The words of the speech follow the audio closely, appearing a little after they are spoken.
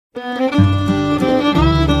Good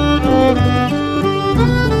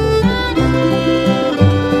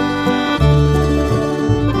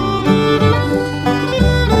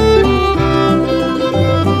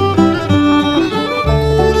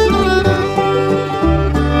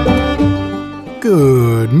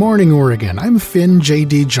morning, Oregon. I'm Finn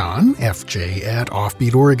J.D. John, FJ at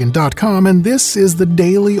OffbeatOregon.com, and this is the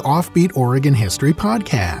Daily Offbeat Oregon History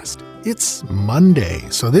Podcast. It's Monday,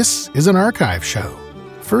 so this is an archive show.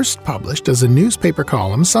 First published as a newspaper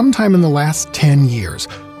column sometime in the last 10 years.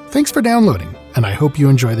 Thanks for downloading, and I hope you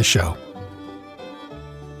enjoy the show.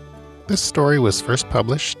 This story was first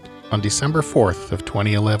published on December 4th of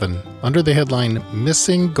 2011 under the headline,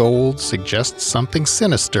 Missing Gold Suggests Something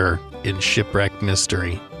Sinister in Shipwreck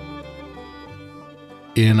Mystery.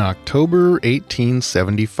 In October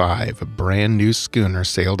 1875, a brand new schooner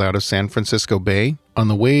sailed out of San Francisco Bay on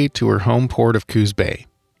the way to her home port of Coos Bay.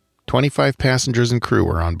 25 passengers and crew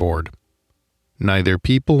were on board. Neither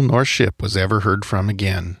people nor ship was ever heard from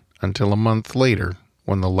again until a month later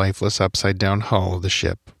when the lifeless upside-down hull of the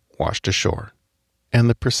ship washed ashore. And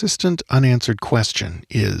the persistent unanswered question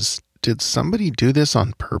is, did somebody do this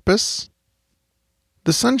on purpose?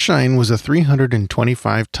 The Sunshine was a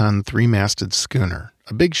 325-ton three-masted schooner,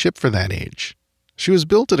 a big ship for that age. She was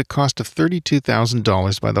built at a cost of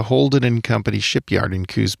 $32,000 by the Holden & Company shipyard in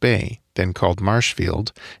Coos Bay, then called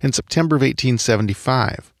Marshfield, in September of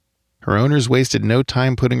 1875. Her owners wasted no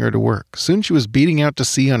time putting her to work. Soon she was beating out to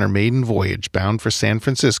sea on her maiden voyage, bound for San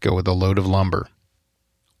Francisco with a load of lumber.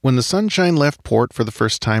 When the Sunshine left port for the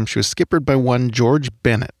first time, she was skippered by one George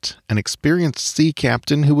Bennett, an experienced sea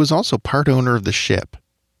captain who was also part owner of the ship.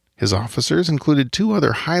 His officers included two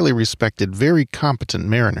other highly respected, very competent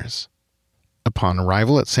mariners. Upon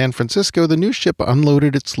arrival at San Francisco, the new ship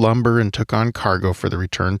unloaded its lumber and took on cargo for the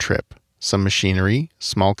return trip, some machinery,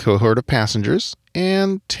 small cohort of passengers,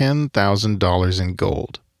 and $10,000 in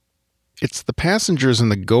gold. It's the passengers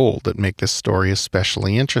and the gold that make this story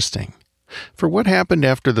especially interesting. For what happened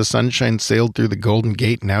after the Sunshine sailed through the Golden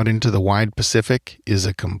Gate and out into the wide Pacific is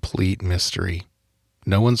a complete mystery.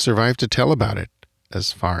 No one survived to tell about it,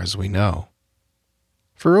 as far as we know.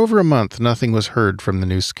 For over a month, nothing was heard from the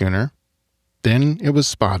new schooner. Then it was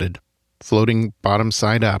spotted, floating bottom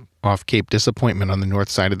side up off Cape Disappointment on the north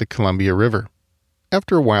side of the Columbia River.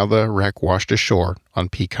 After a while, the wreck washed ashore on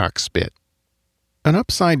Peacock Spit. An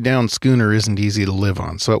upside-down schooner isn't easy to live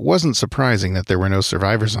on, so it wasn't surprising that there were no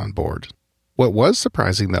survivors on board. What was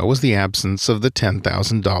surprising, though, was the absence of the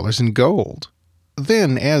 $10,000 in gold.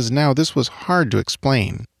 Then, as now, this was hard to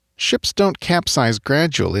explain. Ships don't capsize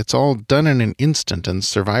gradually. It's all done in an instant, and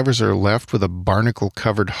survivors are left with a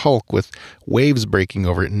barnacle-covered hulk with waves breaking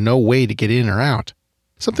over it and no way to get in or out.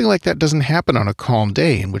 Something like that doesn't happen on a calm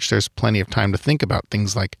day in which there's plenty of time to think about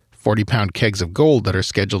things like 40-pound kegs of gold that are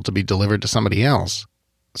scheduled to be delivered to somebody else.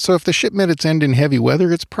 So if the ship met its end in heavy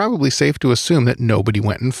weather, it's probably safe to assume that nobody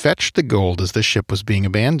went and fetched the gold as the ship was being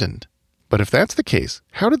abandoned. But if that's the case,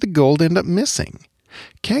 how did the gold end up missing?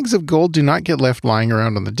 Kegs of gold do not get left lying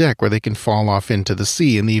around on the deck where they can fall off into the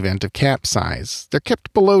sea in the event of capsize. They're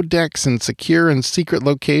kept below decks in secure and secret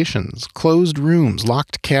locations, closed rooms,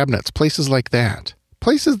 locked cabinets, places like that.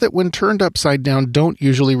 Places that when turned upside down don't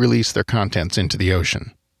usually release their contents into the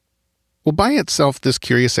ocean. Well, by itself, this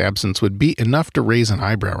curious absence would be enough to raise an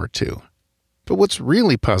eyebrow or two. But what's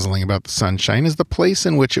really puzzling about the Sunshine is the place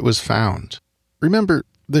in which it was found. Remember,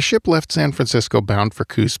 the ship left San Francisco bound for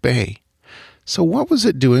Coos Bay. So what was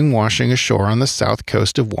it doing washing ashore on the south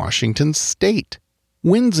coast of Washington state?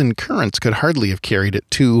 Winds and currents could hardly have carried it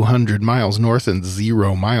 200 miles north and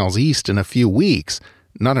 0 miles east in a few weeks.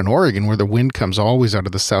 Not in Oregon, where the wind comes always out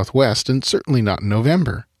of the southwest, and certainly not in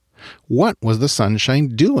November. What was the Sunshine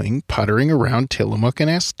doing puttering around Tillamook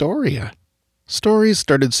and Astoria? Stories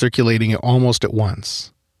started circulating almost at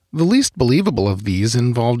once. The least believable of these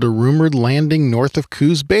involved a rumored landing north of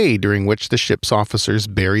Coos Bay, during which the ship's officers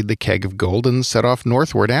buried the keg of gold and set off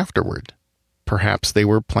northward afterward. Perhaps they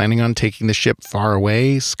were planning on taking the ship far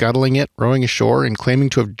away, scuttling it, rowing ashore, and claiming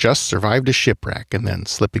to have just survived a shipwreck, and then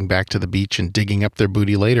slipping back to the beach and digging up their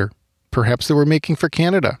booty later. Perhaps they were making for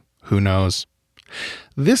Canada. Who knows?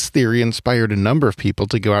 This theory inspired a number of people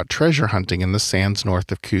to go out treasure hunting in the sands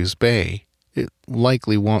north of Coos Bay. It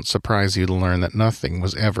likely won't surprise you to learn that nothing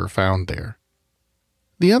was ever found there.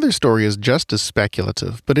 The other story is just as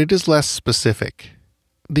speculative, but it is less specific.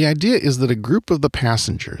 The idea is that a group of the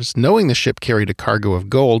passengers, knowing the ship carried a cargo of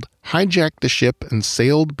gold, hijacked the ship and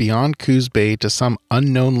sailed beyond Coos Bay to some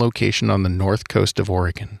unknown location on the north coast of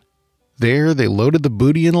Oregon. There, they loaded the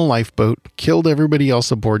booty in a lifeboat, killed everybody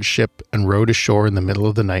else aboard ship, and rowed ashore in the middle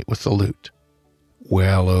of the night with the loot.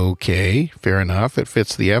 Well, okay, fair enough, it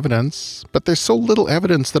fits the evidence, but there's so little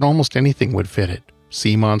evidence that almost anything would fit it.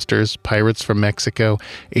 Sea monsters, pirates from Mexico,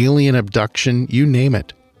 alien abduction, you name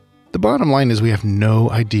it. The bottom line is we have no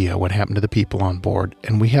idea what happened to the people on board,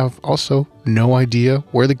 and we have also no idea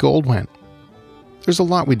where the gold went. There's a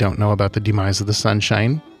lot we don't know about the demise of the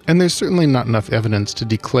Sunshine, and there's certainly not enough evidence to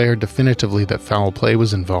declare definitively that foul play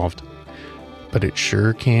was involved. But it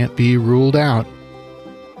sure can't be ruled out.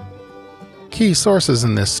 Key sources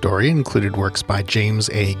in this story included works by James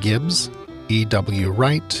A. Gibbs, E.W.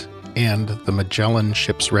 Wright, and the Magellan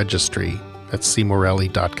Ships Registry at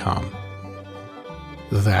cmorelli.com.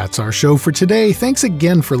 That's our show for today. Thanks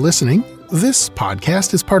again for listening. This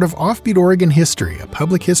podcast is part of Offbeat Oregon History, a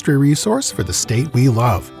public history resource for the state we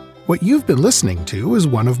love. What you've been listening to is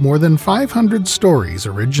one of more than 500 stories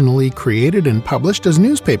originally created and published as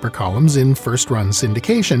newspaper columns in first-run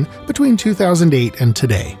syndication between 2008 and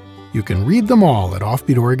today. You can read them all at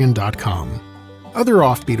offbeatoregon.com. Other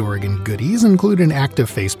Offbeat Oregon goodies include an active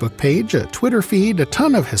Facebook page, a Twitter feed, a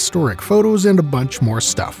ton of historic photos, and a bunch more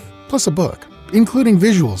stuff, plus a book, including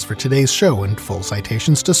visuals for today's show and full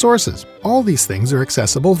citations to sources. All these things are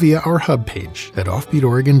accessible via our hub page at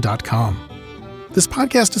offbeatoregon.com. This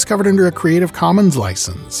podcast is covered under a Creative Commons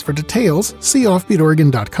license. For details, see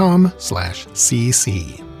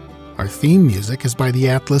offbeatoregon.com/cc. Our theme music is by the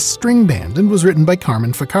Atlas String Band and was written by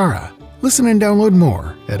Carmen Ficara. Listen and download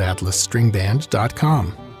more at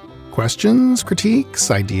atlasstringband.com. Questions,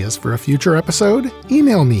 critiques, ideas for a future episode?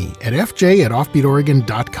 Email me at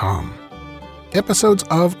fj@offbeatoregon.com. Episodes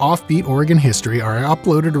of Offbeat Oregon History are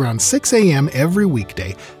uploaded around 6 a.m. every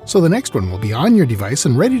weekday, so the next one will be on your device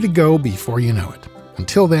and ready to go before you know it.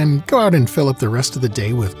 Until then, go out and fill up the rest of the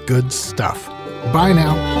day with good stuff. Bye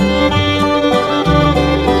now.